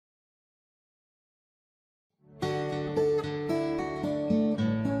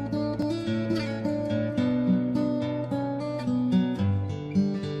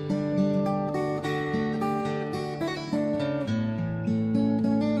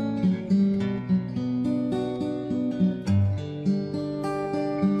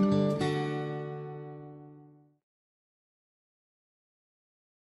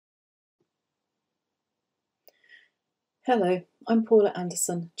Hello, I'm Paula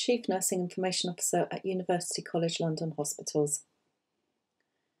Anderson, Chief Nursing Information Officer at University College London Hospitals.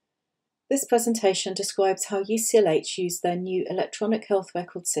 This presentation describes how UCLH used their new electronic health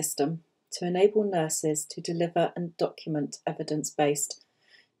record system to enable nurses to deliver and document evidence-based,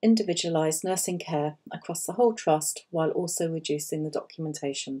 individualised nursing care across the whole trust while also reducing the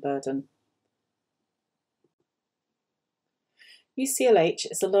documentation burden.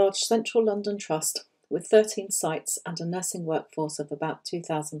 UCLH is a large central London trust with 13 sites and a nursing workforce of about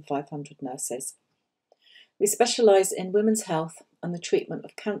 2,500 nurses. We specialise in women's health and the treatment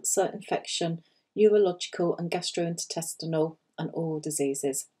of cancer, infection, neurological and gastrointestinal and oral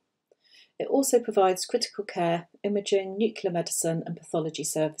diseases. It also provides critical care, imaging, nuclear medicine and pathology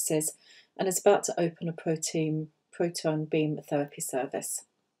services, and is about to open a proton beam therapy service.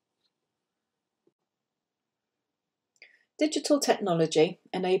 Digital technology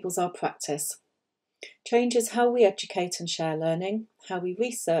enables our practice, changes how we educate and share learning, how we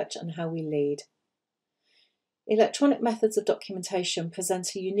research and how we lead. Electronic methods of documentation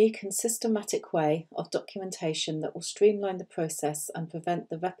present a unique and systematic way of documentation that will streamline the process and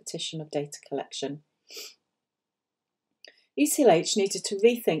prevent the repetition of data collection. UCLH needed to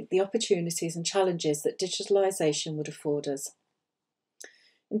rethink the opportunities and challenges that digitalisation would afford us.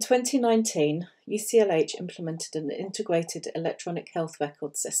 In 2019, UCLH implemented an integrated electronic health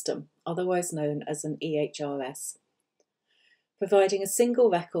record system, otherwise known as an EHRS, providing a single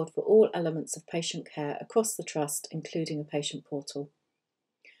record for all elements of patient care across the trust, including a patient portal.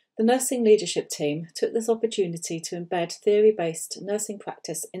 The nursing leadership team took this opportunity to embed theory-based nursing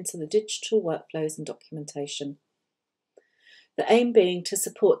practice into the digital workflows and documentation. The aim being to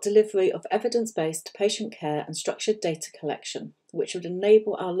support delivery of evidence-based patient care and structured data collection, which would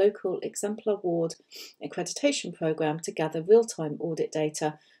enable our local exemplar ward accreditation programme to gather real-time audit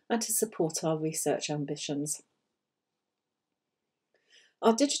data and to support our research ambitions.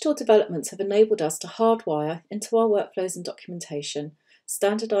 Our digital developments have enabled us to hardwire into our workflows and documentation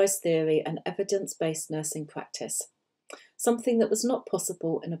standardised theory and evidence-based nursing practice, something that was not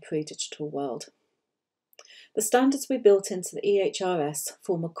possible in a pre-digital world. The standards we built into the EHRS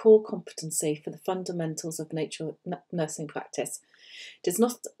form a core competency for the fundamentals of nursing practice. It is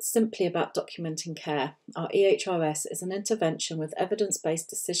not simply about documenting care. Our EHRS is an intervention with evidence-based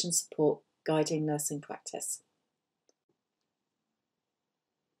decision support guiding nursing practice.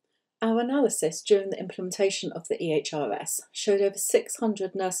 Our analysis during the implementation of the EHRS showed over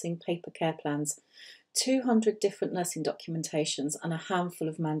 600 nursing paper care plans, 200 different nursing documentations, and a handful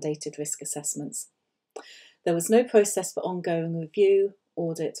of mandated risk assessments. There was no process for ongoing review,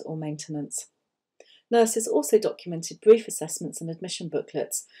 audit or maintenance. Nurses also documented brief assessments and admission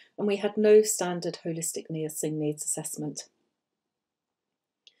booklets, and we had no standard holistic nursing needs assessment.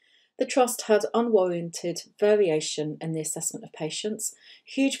 The Trust had unwarranted variation in the assessment of patients,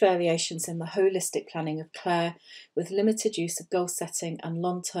 huge variations in the holistic planning of care, with limited use of goal setting and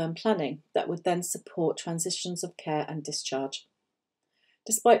long-term planning that would then support transitions of care and discharge.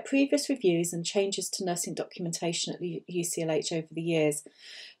 Despite previous reviews and changes to nursing documentation at UCLH over the years,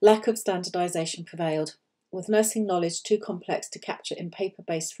 lack of standardisation prevailed, with nursing knowledge too complex to capture in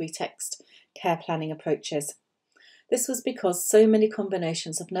paper-based free text care planning approaches. This was because so many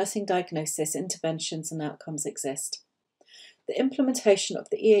combinations of nursing diagnosis, interventions and outcomes exist. The implementation of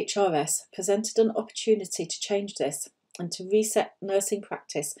the EHRS presented an opportunity to change this and to reset nursing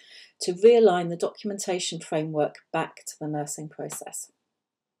practice to realign the documentation framework back to the nursing process.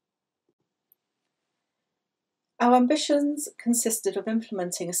 Our ambitions consisted of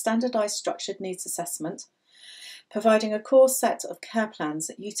implementing a standardised structured needs assessment, providing a core set of care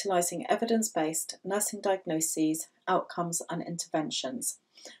plans utilising evidence-based nursing diagnoses, outcomes and interventions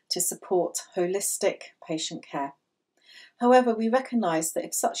to support holistic patient care. However, we recognise that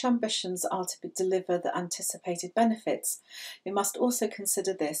if such ambitions are to deliver the anticipated benefits, we must also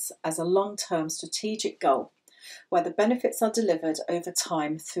consider this as a long-term strategic goal, where the benefits are delivered over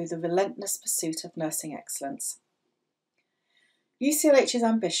time through the relentless pursuit of nursing excellence. UCLH's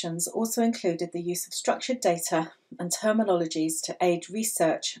ambitions also included the use of structured data and terminologies to aid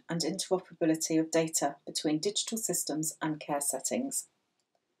research and interoperability of data between digital systems and care settings.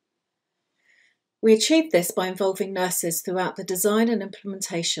 We achieved this by involving nurses throughout the design and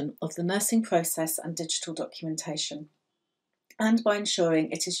implementation of the nursing process and digital documentation, and by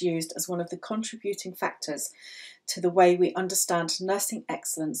ensuring it is used as one of the contributing factors to the way we understand nursing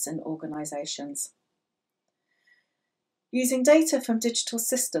excellence in organisations. Using data from digital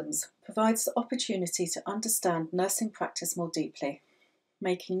systems provides the opportunity to understand nursing practice more deeply,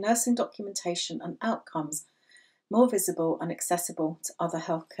 making nursing documentation and outcomes more visible and accessible to other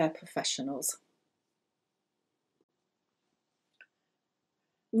healthcare professionals.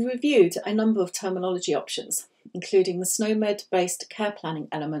 We reviewed a number of terminology options, including the SNOMED-based care planning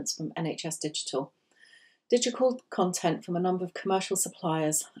elements from NHS Digital, digital content from a number of commercial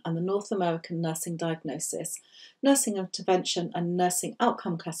suppliers, and the North American Nursing Diagnosis, Nursing Intervention and Nursing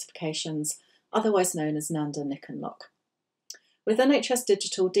Outcome Classifications, otherwise known as NANDA, NIC and NOC. With NHS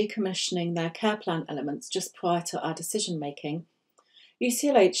Digital decommissioning their care plan elements just prior to our decision-making,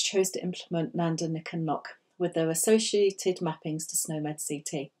 UCLH chose to implement NANDA, NIC and NOC with their associated mappings to SNOMED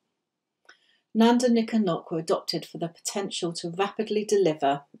CT. NANDA, NIC and NOC were adopted for the potential to rapidly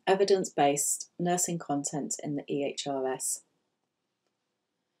deliver evidence-based nursing content in the EHRS.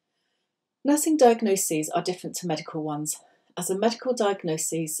 Nursing diagnoses are different to medical ones, as a medical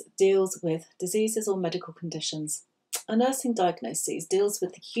diagnosis deals with diseases or medical conditions. A nursing diagnosis deals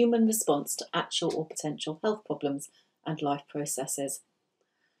with the human response to actual or potential health problems and life processes.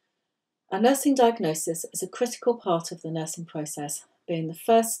 A nursing diagnosis is a critical part of the nursing process, being the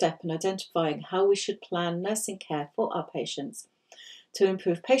first step in identifying how we should plan nursing care for our patients to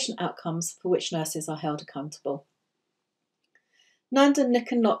improve patient outcomes for which nurses are held accountable. NANDA,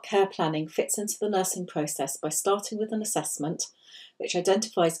 NIC and NOC care planning fits into the nursing process by starting with an assessment which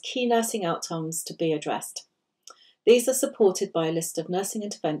identifies key nursing outcomes to be addressed. These are supported by a list of nursing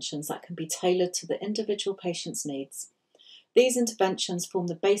interventions that can be tailored to the individual patient's needs. These interventions form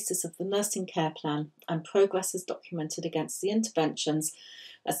the basis of the nursing care plan, and progress is documented against the interventions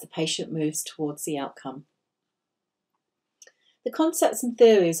as the patient moves towards the outcome. The concepts and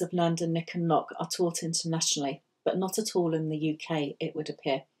theories of NANDA, NIC and NOC are taught internationally, but not at all in the UK, it would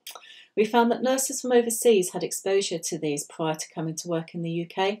appear. We found that nurses from overseas had exposure to these prior to coming to work in the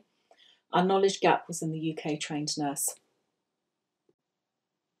UK. Our knowledge gap was in the UK trained nurse.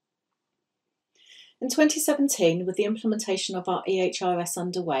 In 2017, with the implementation of our EHRS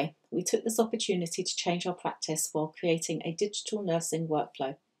underway, we took this opportunity to change our practice while creating a digital nursing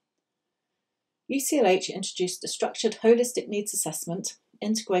workflow. UCLH introduced a structured holistic needs assessment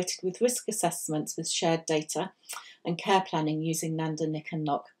integrated with risk assessments with shared data and care planning using NANDA, NIC and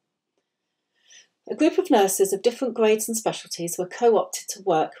NOC. A group of nurses of different grades and specialties were co-opted to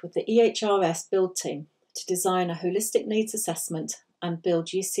work with the EHRS build team to design a holistic needs assessment and build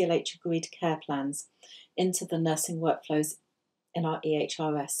UCLH agreed care plans into the nursing workflows in our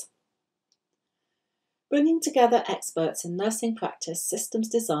EHRS. Bringing together experts in nursing practice, systems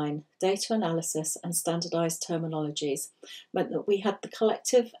design, data analysis and standardised terminologies meant that we had the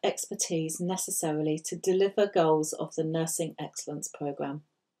collective expertise necessarily to deliver goals of the Nursing Excellence Programme.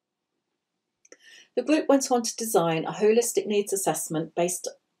 The group went on to design a holistic needs assessment based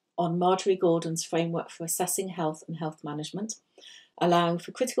on Marjorie Gordon's framework for assessing health and health management, allowing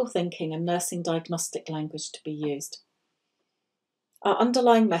for critical thinking and nursing diagnostic language to be used. Our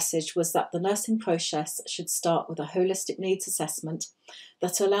underlying message was that the nursing process should start with a holistic needs assessment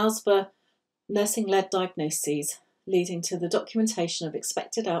that allows for nursing-led diagnoses, leading to the documentation of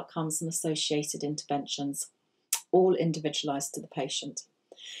expected outcomes and associated interventions, all individualised to the patient.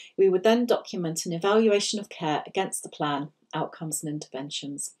 We would then document an evaluation of care against the plan, outcomes and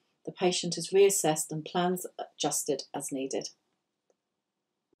interventions. The patient is reassessed and plans adjusted as needed.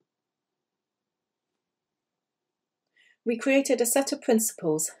 We created a set of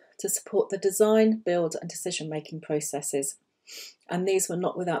principles to support the design, build and decision-making processes, and these were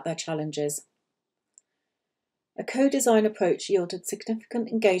not without their challenges. A co-design approach yielded significant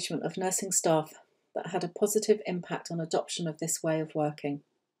engagement of nursing staff that had a positive impact on adoption of this way of working.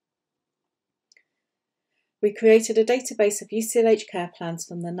 We created a database of UCLH care plans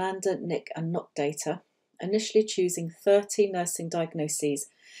from the NANDA, NIC and NOC data, initially choosing 30 nursing diagnoses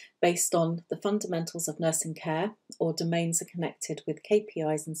based on the fundamentals of nursing care or domains are connected with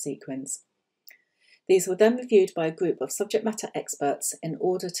KPIs and sequins. These were then reviewed by a group of subject matter experts in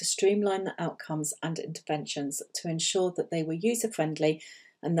order to streamline the outcomes and interventions to ensure that they were user-friendly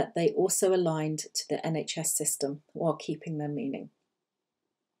and that they also aligned to the NHS system while keeping their meaning.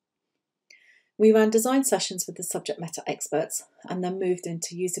 We ran design sessions with the subject matter experts and then moved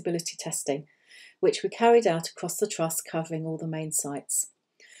into usability testing, which we carried out across the trust covering all the main sites.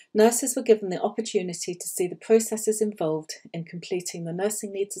 Nurses were given the opportunity to see the processes involved in completing the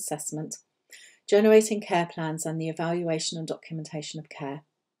nursing needs assessment, generating care plans and the evaluation and documentation of care.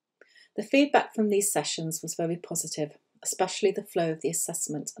 The feedback from these sessions was very positive, especially the flow of the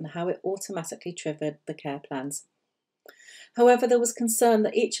assessment and how it automatically triggered the care plans. However, there was concern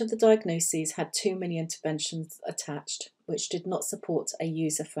that each of the diagnoses had too many interventions attached, which did not support a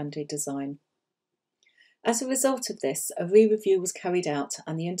user-friendly design. As a result of this, a re-review was carried out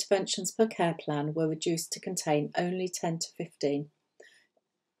and the interventions per care plan were reduced to contain only 10 to 15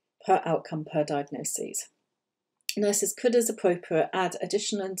 per outcome per diagnosis. Nurses could, as appropriate, add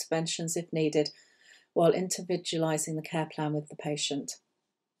additional interventions if needed, while individualising the care plan with the patient.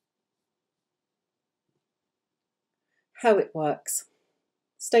 How it works.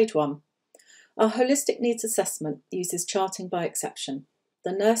 Stage 1. Our holistic needs assessment uses charting by exception.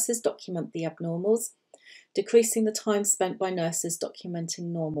 The nurses document the abnormals, decreasing the time spent by nurses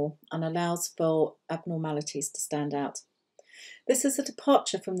documenting normal, and allows for abnormalities to stand out. This is a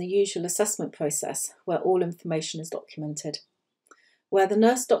departure from the usual assessment process, where all information is documented. Where the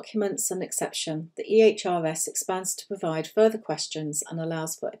nurse documents an exception, the EHRS expands to provide further questions and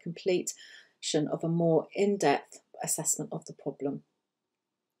allows for a completion of a more in-depth assessment of the problem.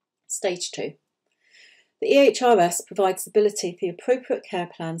 Stage 2. The EHRS provides the ability for the appropriate care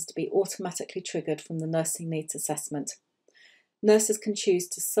plans to be automatically triggered from the nursing needs assessment. Nurses can choose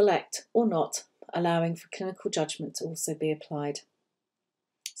to select or not, allowing for clinical judgment to also be applied.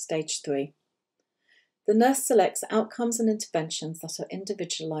 Stage 3. The nurse selects outcomes and interventions that are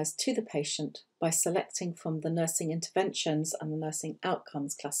individualised to the patient by selecting from the nursing interventions and the nursing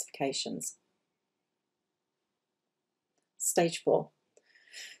outcomes classifications. Stage 4.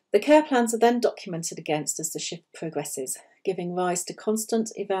 The care plans are then documented against as the shift progresses, giving rise to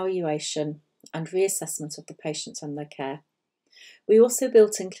constant evaluation and reassessment of the patients and their care. We also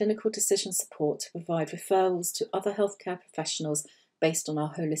built in clinical decision support to provide referrals to other healthcare professionals based on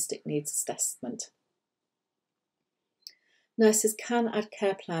our holistic needs assessment. Nurses can add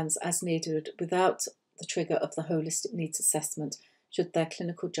care plans as needed without the trigger of the holistic needs assessment, should their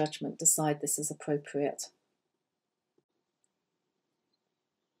clinical judgment decide this is appropriate.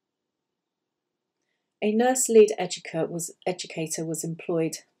 A nurse lead educator was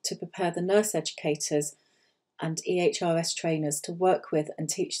employed to prepare the nurse educators and EHRS trainers to work with and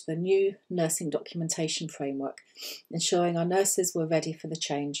teach the new nursing documentation framework, ensuring our nurses were ready for the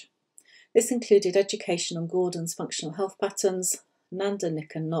change. This included education on Gordon's functional health patterns, Nanda,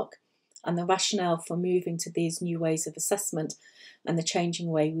 Nick and Knock, and the rationale for moving to these new ways of assessment and the changing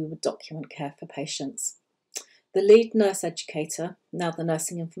way we would document care for patients. The lead nurse educator, now the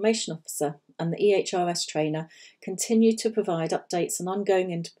nursing information officer, and the EHRS trainer continue to provide updates and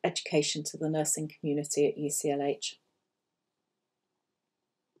ongoing education to the nursing community at UCLH.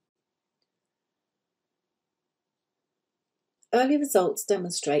 Early results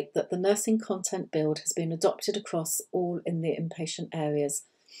demonstrate that the nursing content build has been adopted across all in the inpatient areas.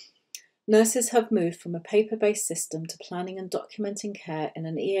 Nurses have moved from a paper-based system to planning and documenting care in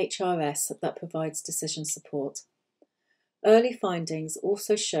an EHRS that provides decision support. Early findings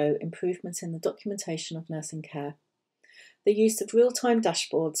also show improvement in the documentation of nursing care. The use of real-time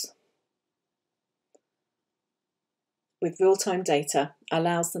dashboards with real-time data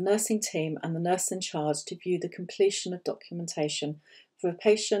allows the nursing team and the nurse in charge to view the completion of documentation for a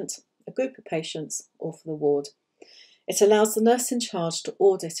patient, a group of patients, or for the ward. It allows the nurse in charge to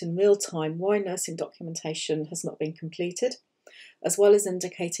audit in real time why nursing documentation has not been completed, as well as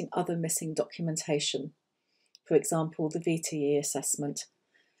indicating other missing documentation, for example, the VTE assessment.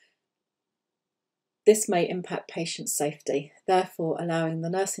 This may impact patient safety, therefore allowing the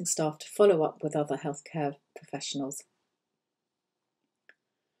nursing staff to follow up with other healthcare professionals.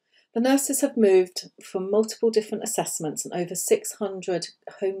 The nurses have moved from multiple different assessments and over 600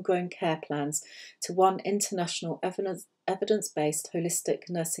 homegrown care plans to one international evidence-based holistic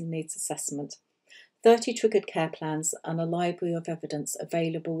nursing needs assessment, 30 triggered care plans and a library of evidence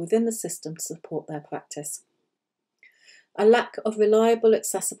available within the system to support their practice. A lack of reliable,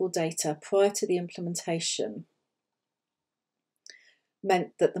 accessible data prior to the implementation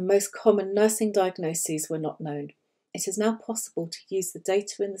meant that the most common nursing diagnoses were not known. It is now possible to use the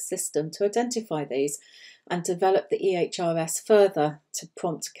data in the system to identify these and develop the EHRS further to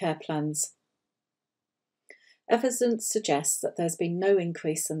prompt care plans. Evidence suggests that there has been no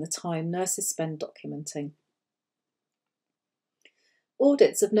increase in the time nurses spend documenting.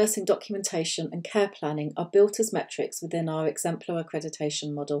 Audits of nursing documentation and care planning are built as metrics within our exemplar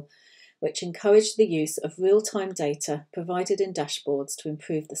accreditation model, which encourage the use of real-time data provided in dashboards to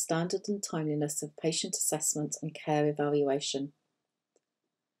improve the standard and timeliness of patient assessment and care evaluation.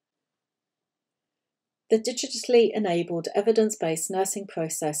 The digitally enabled evidence-based nursing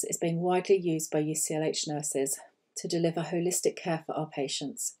process is being widely used by UCLH nurses to deliver holistic care for our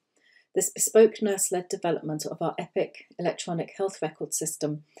patients. This bespoke nurse-led development of our EPIC electronic health record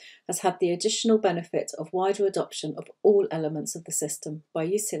system has had the additional benefit of wider adoption of all elements of the system by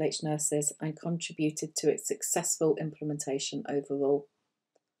UCLH nurses and contributed to its successful implementation overall.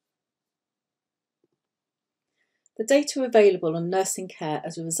 The data available on nursing care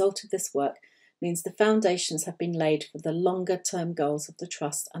as a result of this work means the foundations have been laid for the longer-term goals of the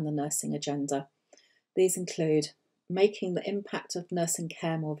Trust and the nursing agenda. These include making the impact of nursing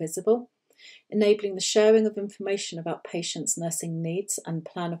care more visible, enabling the sharing of information about patients' nursing needs and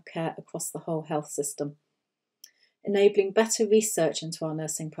plan of care across the whole health system, enabling better research into our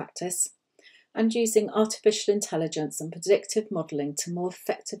nursing practice, and using artificial intelligence and predictive modelling to more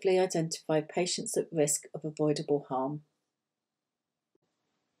effectively identify patients at risk of avoidable harm.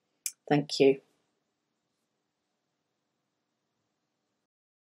 Thank you.